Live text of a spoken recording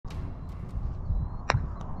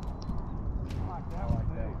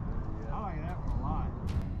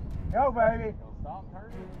Go, baby. Stop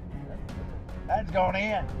turning. That's going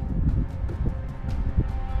in.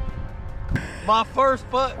 My first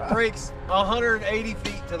putt breaks 180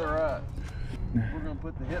 feet to the right. We're gonna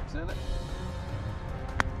put the hips in it.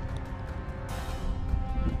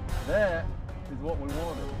 That is what we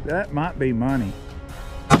wanted. That might be money.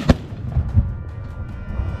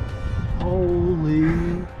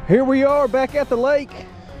 Holy. Here we are back at the lake.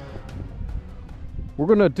 We're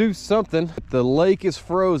gonna do something. The lake is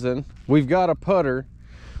frozen. We've got a putter.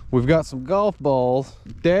 We've got some golf balls.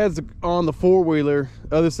 Dad's on the four-wheeler,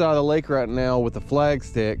 other side of the lake right now with a flag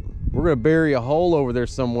stick. We're gonna bury a hole over there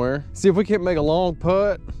somewhere. See if we can't make a long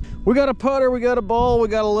putt. We got a putter, we got a ball, we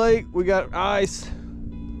got a lake, we got ice.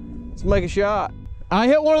 Let's make a shot. I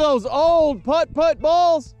hit one of those old putt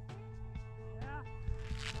balls.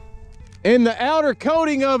 And the outer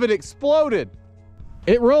coating of it exploded.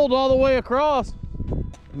 It rolled all the way across.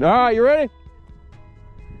 All right, you ready?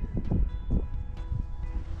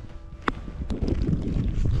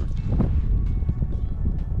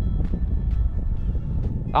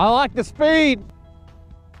 I like the speed.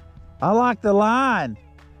 I like the line.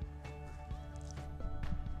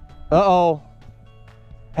 Uh-oh.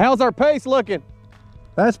 How's our pace looking?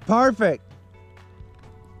 That's perfect.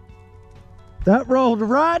 That rolled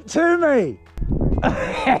right to me.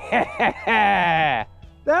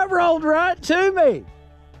 That rolled right to me.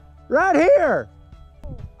 Right here.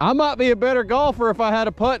 I might be a better golfer if I had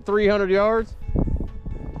a putt 300 yards.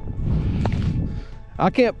 I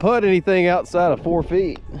can't putt anything outside of 4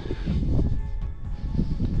 feet.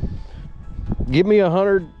 Give me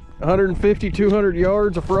 100, 150, 200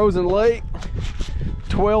 yards of frozen lake,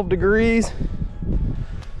 12 degrees,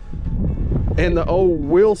 and the old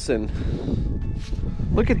Wilson.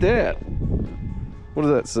 Look at that. What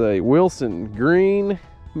does that say? Wilson Green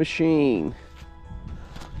Machine.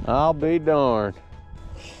 I'll be darned.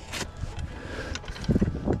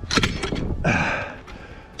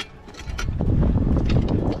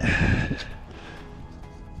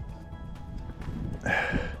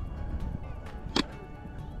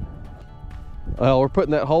 Well, we're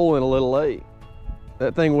putting that hole in a little late.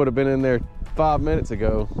 That thing would have been in there 5 minutes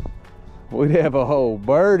ago. We'd have a whole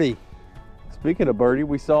birdie. Speaking of birdie,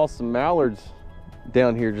 we saw some mallards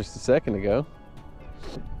down here just a second ago.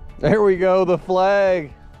 There we go, the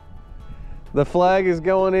flag. The flag is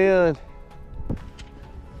going in.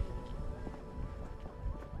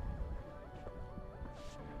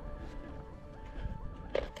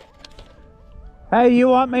 Hey, you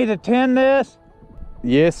want me to tend this?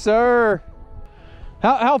 Yes, sir.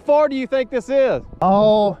 How far do you think this is?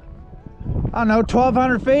 Oh, I don't know,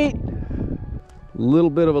 1,200 feet? A little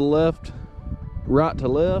bit of a left, right to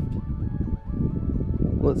left.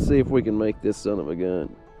 Let's see if we can make this son of a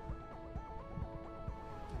gun.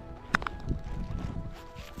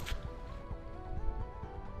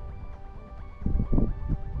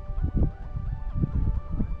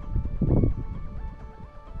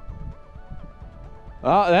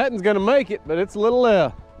 That one's gonna make it, but it's a little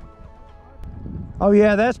left. Oh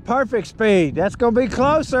yeah, that's perfect speed. That's gonna be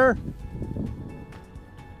closer.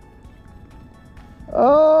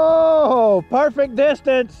 Oh, perfect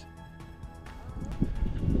distance.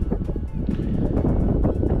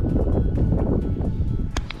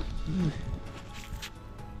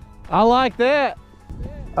 I like that.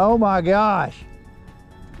 Oh my gosh.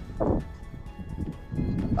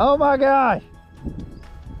 Oh my gosh.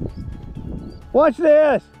 Watch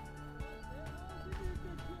this.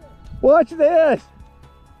 Watch this.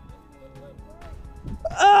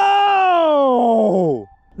 Oh!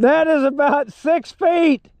 That is about 6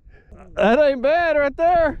 feet. That ain't bad right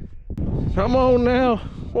there. Come on now.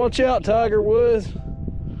 Watch out, Tiger Woods.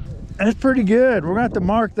 That's pretty good. We're gonna have to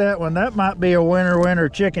mark that one. That might be a winner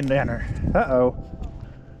chicken dinner. Uh-oh.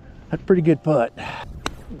 That's a pretty good putt.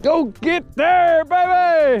 Go get there,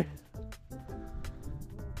 baby!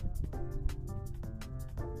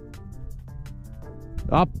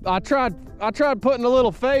 I tried putting a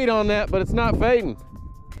little fade on that, but it's not fading.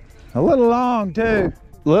 A little long too.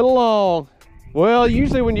 Little long. Well,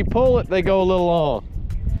 usually when you pull it, they go a little long.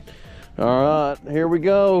 All right, here we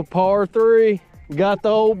go. Par 3. Got the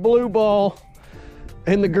old blue ball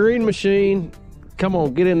and the green machine. Come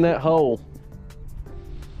on, get in that hole.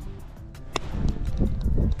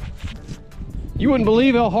 You wouldn't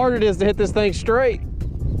believe how hard it is to hit this thing straight.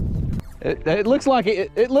 It looks like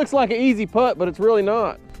it looks like an easy putt, but it's really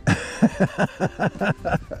not.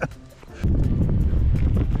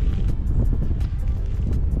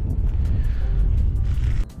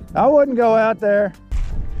 I wouldn't go out there.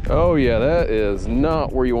 Oh yeah, that is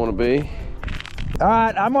not where you want to be. All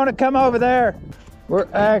right, I'm gonna come over there. We're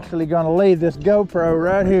actually gonna leave this GoPro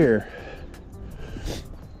right here.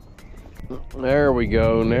 There we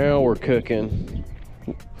go. Now we're cooking.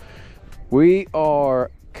 We are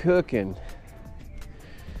cooking.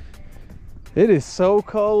 It is so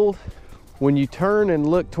cold. When you turn and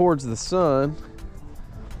look towards the sun,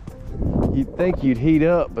 you'd think you'd heat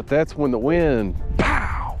up, but that's when the wind,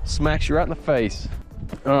 pow, smacks you right in the face.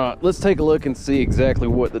 All right, let's take a look and see exactly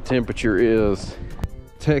what the temperature is.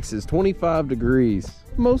 Texas, 25 degrees.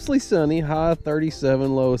 Mostly sunny, high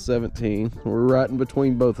 37, low 17. We're right in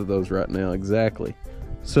between both of those right now, exactly.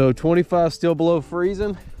 So 25 still below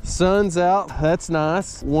freezing. Sun's out, that's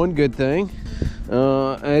nice. One good thing.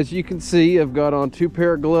 As you can see, I've got on 2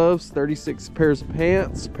 pair of gloves, 36 pairs of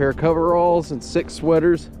pants, a pair of coveralls, and 6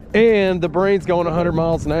 sweaters. And the brain's going 100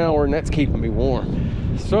 miles an hour, and that's keeping me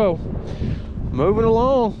warm. So, moving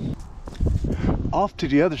along. Off to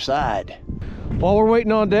the other side. While we're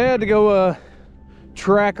waiting on Dad to go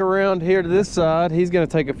track around here to this side, he's gonna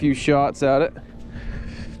take a few shots at it.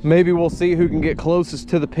 Maybe we'll see who can get closest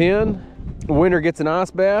to the pin. Winner gets an ice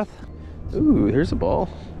bath. Ooh, here's a ball.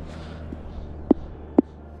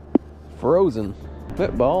 Frozen.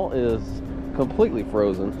 That ball is completely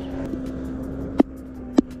frozen.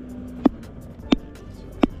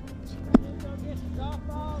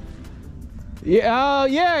 Yeah,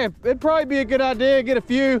 yeah, it'd probably be a good idea. Get a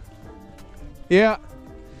few. Yeah.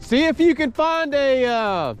 See if you can find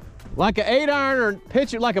a like an 8-iron or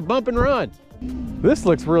pitch it like a bump and run. This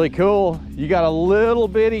looks really cool. You got a little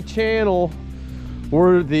bitty channel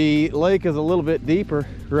where the lake is a little bit deeper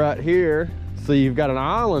right here. So you've got an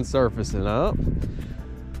island surfacing up.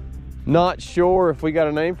 Not sure if we got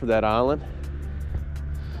a name for that island.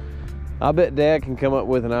 I bet Dad can come up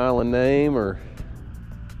with an island name, or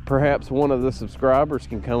perhaps one of the subscribers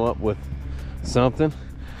can come up with something.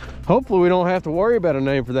 Hopefully we don't have to worry about a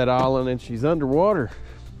name for that island and she's underwater.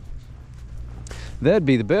 That'd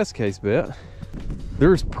be the best case bet.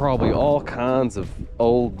 There's probably all kinds of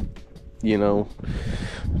old, you know,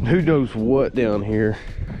 who knows what down here.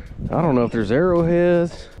 I don't know if there's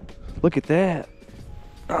arrowheads. Look at that.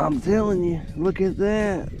 I'm telling you, look at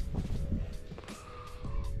that.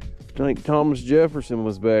 I think Thomas Jefferson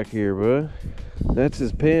was back here, bud. That's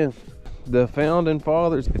his pen. The founding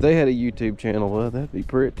fathers, if they had a YouTube channel, well, that'd be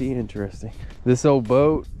pretty interesting. This old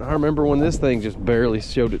boat, I remember when this thing just barely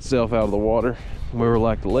showed itself out of the water. We were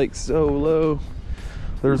like, the lake's so low,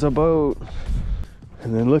 there's a boat.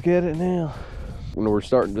 And then look at it now. When we're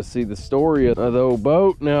starting to see the story of the old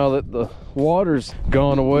boat, now that the water's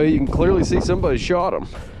gone away, you can clearly see somebody shot them.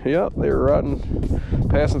 Yep, they were riding,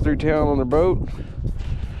 passing through town on their boat.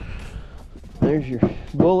 There's your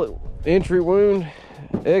bullet entry wound,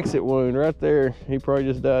 exit wound right there. He probably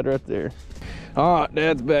just died right there. All right,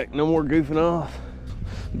 Dad's back, no more goofing off.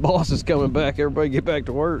 Boss is coming back, everybody get back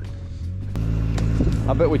to work.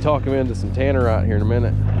 I bet we talk him into some Tannerite here in a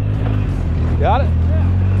minute. Got it?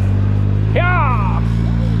 Yeah!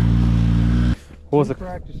 What's the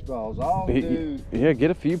practice balls? I'll do. Yeah,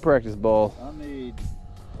 get a few practice balls. I need.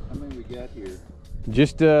 How many we got here?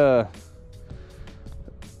 Just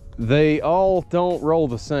they all don't roll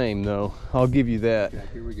the same though. I'll give you that. Okay,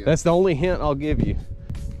 here we go. That's the only hint I'll give you.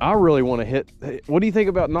 I really want to hit. What do you think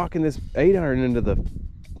about knocking this 8-iron into the?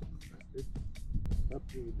 Up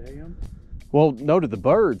to the dam. Well, no, to the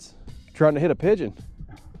birds. Trying to hit a pigeon.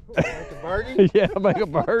 Make a birdie? Yeah, make a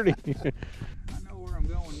birdie. I know where I'm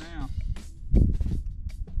going now.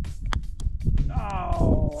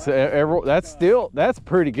 Oh. So that's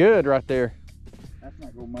pretty good right there. That's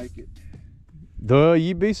not gonna make it. Duh,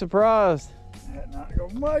 you'd be surprised. That's not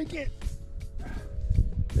gonna make it.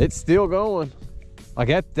 It's still going.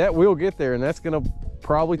 Like that will get there, and that's gonna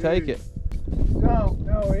probably take it. No,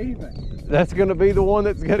 even. That's gonna be the one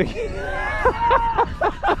that's gonna get.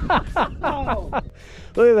 Oh.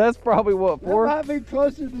 Look, that's probably what, 4? That might be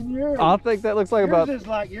closer than yours. I think that looks like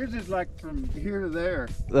yours is like from here to there.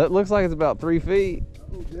 That looks like it's about 3 feet.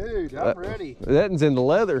 Oh, dude, I'm ready. That one's in the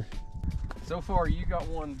leather. So far, you got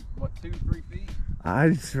one, what, 2-3 feet? I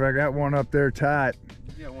got one up there tight.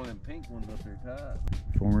 You got one of them pink ones up there tight.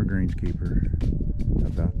 Former greenskeeper,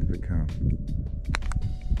 about to become.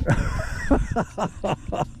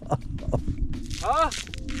 Huh?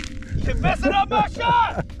 You're messing up my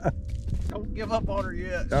shot! Don't give up on her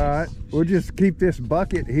yet. All right, we'll just keep this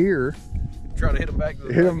bucket here. Try to hit him back to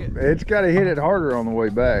the bucket. It's got to hit it harder on the way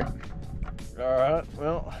back. All right,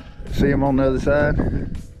 well. See him on the other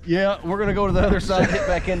side? Yeah, we're gonna go to the other side and get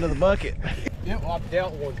back into the bucket. Yeah, well, I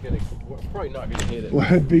doubt one's probably not gonna hit it. Well,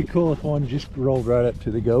 it'd be cool if one just rolled right up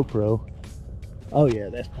to the GoPro. Oh yeah,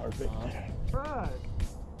 that's perfect. Right,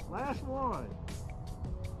 last one.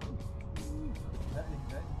 That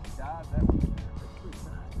died, that was pretty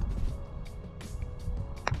nice.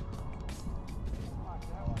 I like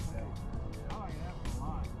that one too. I like that one a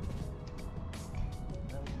lot.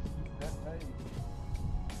 That was just that pace.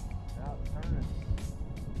 Now it's turning.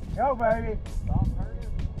 Go, baby. Stop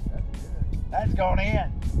turning. That's good. That's going in.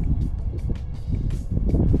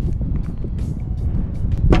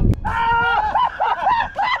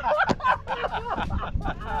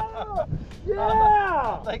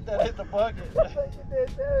 Yeah! I think that hit the bucket. I think you did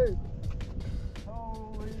too.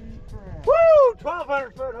 Holy crap. Woo!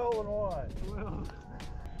 1,200 foot hole in one.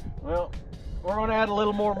 Well, we're going to add a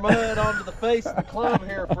little more mud onto the face of the club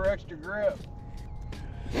here for extra grip.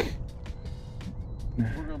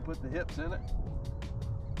 We're going to put the hips in it.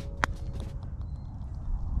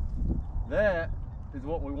 That is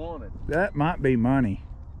what we wanted. That might be money.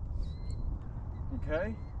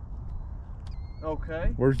 Okay.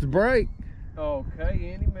 Okay. Where's the brake?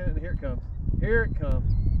 Okay, any minute. Here it comes. Here it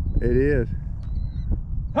comes. It is.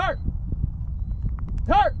 Hurt!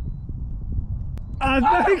 Hurt!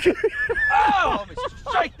 I think. Oh, let me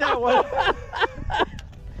shake that one.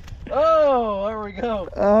 Oh, there we go.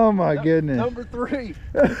 Oh my goodness. Number 3.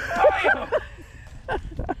 Bam! I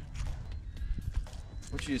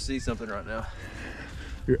want you to see something right now.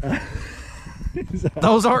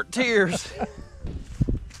 Those aren't tears.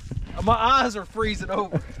 My eyes are freezing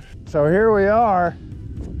over. So here we are.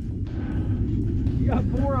 You got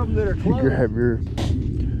 4 of them that are You closed. grab your.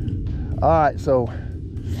 All right, so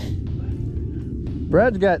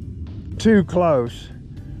Brad's got 2 close.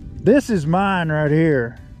 This is mine right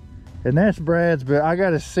here, and that's Brad's. But I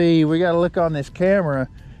got to see. We got to look on this camera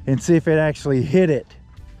and see if it actually hit it.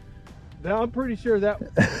 Now I'm pretty sure that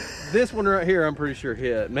this one right here, I'm pretty sure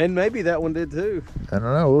hit. Man, maybe that one did too. I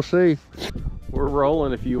don't know. We'll see. We're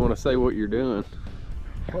rolling if you want to say what you're doing.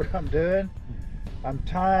 What I'm doing, I'm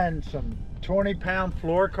tying some 20-pound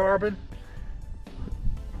fluorocarbon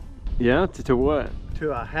Yeah, to what?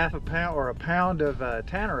 to a half a pound or a pound of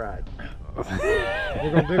Tannerite.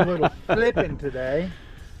 We're gonna do a little flipping today.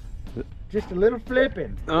 Just a little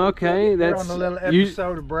flipping. Okay, We're that's on a little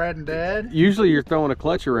episode of Brad and Dad. usually you're throwing a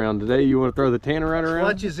clutch around. Today you want to throw the Tannerite around?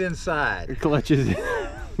 Clutch is inside. Clutches.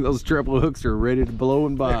 Those treble hooks are ready to blow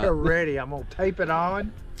and buy. They're ready. I'm gonna tape it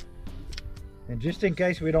on. And just in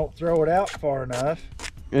case we don't throw it out far enough,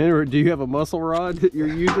 And do you have a muscle rod that you're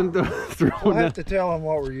using to throw we'll have that? to tell them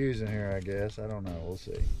what we're using here, I guess. I don't know. We'll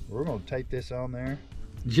see. We're gonna tape this on there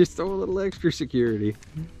Just throw a little extra security.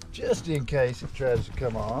 just in case it tries to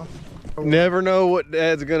come off. Never know what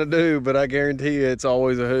Dad's gonna do, but I guarantee you it's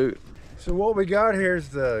always a hoot. So what we got here is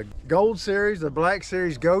the Gold Series, the Black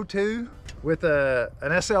Series Go-To with an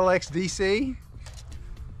SLX DC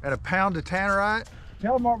and a pound of Tannerite.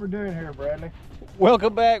 Tell them what we're doing here, Bradley.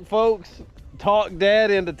 Welcome back, folks. Talked Dad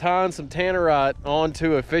into tying some Tannerite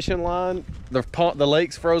onto a fishing line. The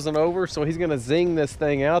lake's frozen over, so he's gonna zing this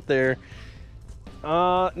thing out there.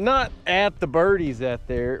 Not at the birdies out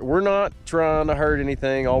there. We're not trying to hurt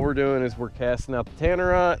anything. All we're doing is we're casting out the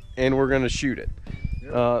Tannerite and we're gonna shoot it.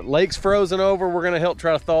 Lake's frozen over. We're gonna help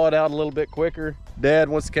try to thaw it out a little bit quicker. Dad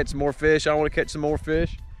wants to catch some more fish. I want to catch some more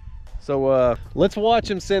fish. So let's watch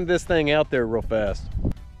him send this thing out there real fast.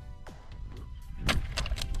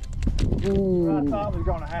 What I thought was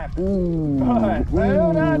gonna happen. Ooh. All right,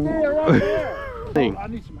 good idea right there. Thing. I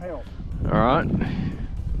need some help. All right.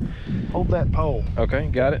 Hold that pole. Okay,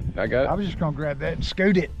 got it. I got I it. was just gonna grab that and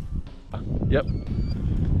scoot it. Yep.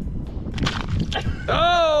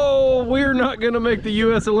 Oh, we're not gonna make the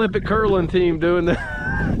U.S. Olympic curling team doing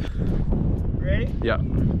that. Ready? Yeah.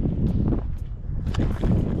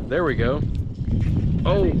 There we go.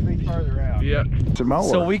 Oh, Needs to be further out. yeah. Some more.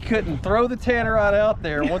 So we couldn't throw the Tannerite out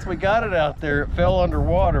there. Once we got it out there, it fell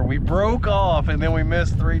underwater. We broke off and then we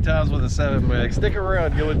missed 3 times with a 7 mag. Stick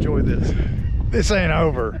around, you'll enjoy this. This ain't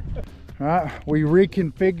over. All right, we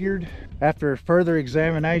reconfigured after further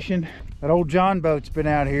examination. That old John boat's been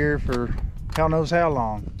out here for hell knows how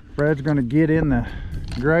long. Brad's gonna get in the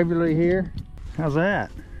gravely here. How's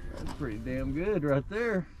that? That's pretty damn good right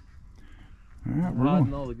there. All right, we're Hiding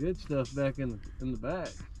going. all the good stuff back in the back.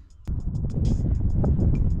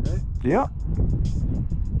 Okay. Yep.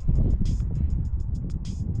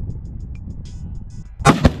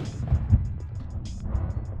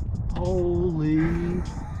 Holy.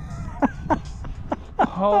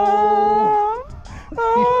 Oh.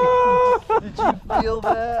 Did you feel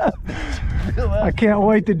that? Did you feel that? I can't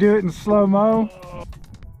wait to do it in slow-mo.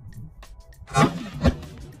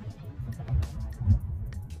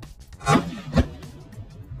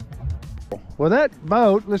 Well, that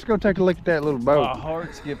boat, let's go take a look at that little boat. My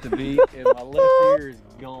heart skipped a beat and my left ear is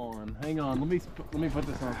gone. Hang on, let me put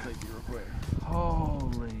this on safety real quick.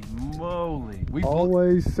 Holy moly.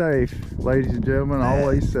 Always safe, ladies and gentlemen,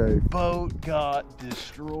 always safe. Boat got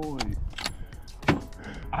destroyed.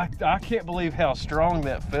 I can't believe how strong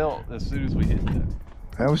that felt as soon as we hit that.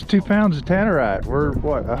 That was 2 pounds of Tannerite. We're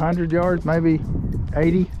what, 100 yards, maybe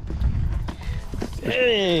 80?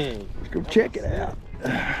 Dang. Let's go check it out.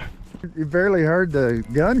 You barely heard the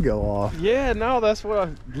gun go off. Yeah, no, that's what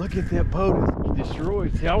look at that boat is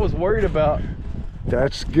destroyed. See, I was worried about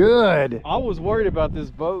That's good. this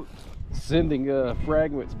boat sending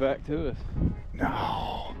fragments back to us.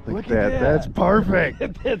 No, Look at at that. that. That's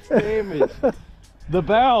perfect. That's damaged. The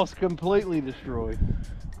bow's completely destroyed.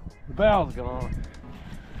 The bow's gone.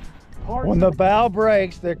 When the bow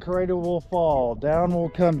breaks, the cradle will fall. Down will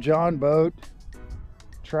come John boat,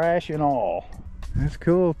 trash and all. That's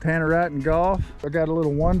cool. Tannerite and golf. I got a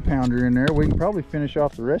little 1 pounder in there. We can probably finish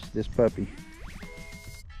off the rest of this puppy.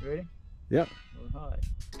 Ready? Yep.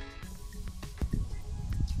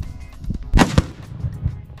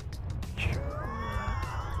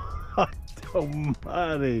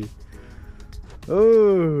 Almighty.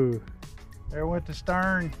 Oh, There went the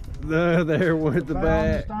stern. there went the bow and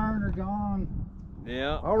back. the stern are gone.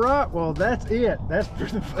 Yeah. All right, well, that's it. That's for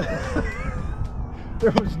the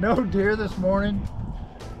There was no deer this morning.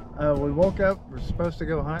 We woke up, we're supposed to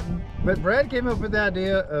go hunting, but Brad came up with the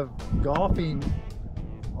idea of golfing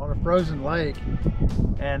on a frozen lake,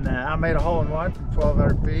 and I made a hole-in-one from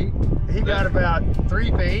 1,200 feet. He got about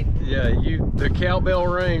 3 feet. Yeah, the cowbell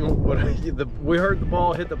rang when we heard the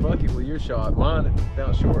ball hit the bucket with your shot. Mine it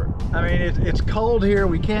fell short. I mean, it's cold here,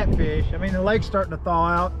 we can't fish. I mean, the lake's starting to thaw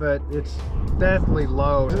out, but it's definitely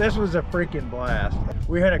low. This was a freaking blast.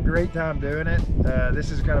 We had a great time doing it.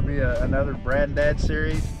 This is gonna be another Brad and Dad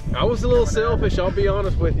series. I was a little selfish, I'll be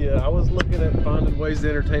honest with you. I was looking at finding ways to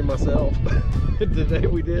entertain myself. Today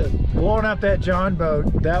we did. Blowing up that John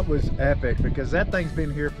boat, that was epic because that thing's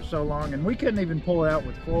been here for so long and we couldn't even pull it out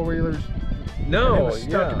with 4-wheelers. No, it was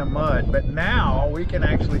stuck in the mud, but now we can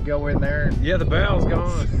actually go in there and yeah, the bow's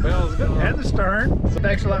gone. The bow's gone. and the stern. So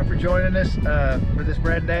thanks a lot for joining us for this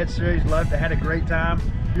Brad and Dad series. Loved it, had a great time.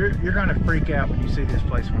 You're gonna freak out when you see this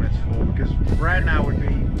place when it's full, because Brad and I would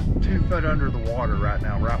be 2 foot under the water right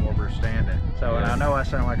now, right where we're standing. So, and I know I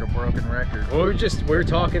sound like a broken record. Well, we're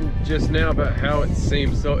talking just now about how it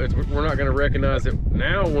seems so we're not going to recognize it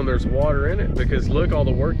now when there's water in it, because look all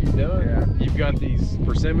the work you've done. Yeah. You've got these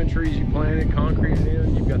persimmon trees you planted, concreted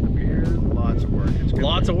in. You've got the piers. Lots of work. It's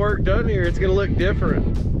Lots of work done here. It's going to look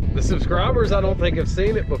different. The subscribers, I don't think, have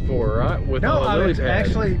seen it before, right? With No, all the I lily was pads.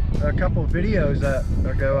 actually a couple of videos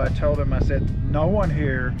ago. I told him, I said, no one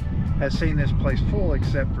here has seen this place full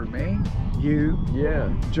except for me, you,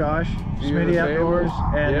 Yeah, Josh, You Smitty and Outdoors,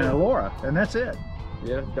 and Yeah. Laura, and that's it.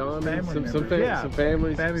 yeah. Don, Family some members.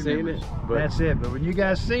 families Family seen members. it. But That's it. But when you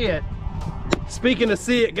guys see it, speaking of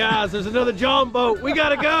see it, guys, there's another John boat. We got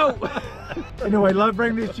to go. anyway, love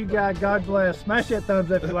bringing this to you guys. God bless. Smash that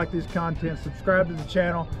thumbs up if you like this content. Subscribe to the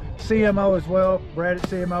channel. CMO as well. Brad at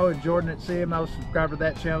CMO and Jordan at CMO. Subscribe to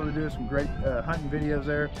that channel to do some great hunting videos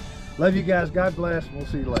there. Love you guys. God bless. We'll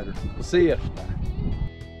see you later. We'll see ya.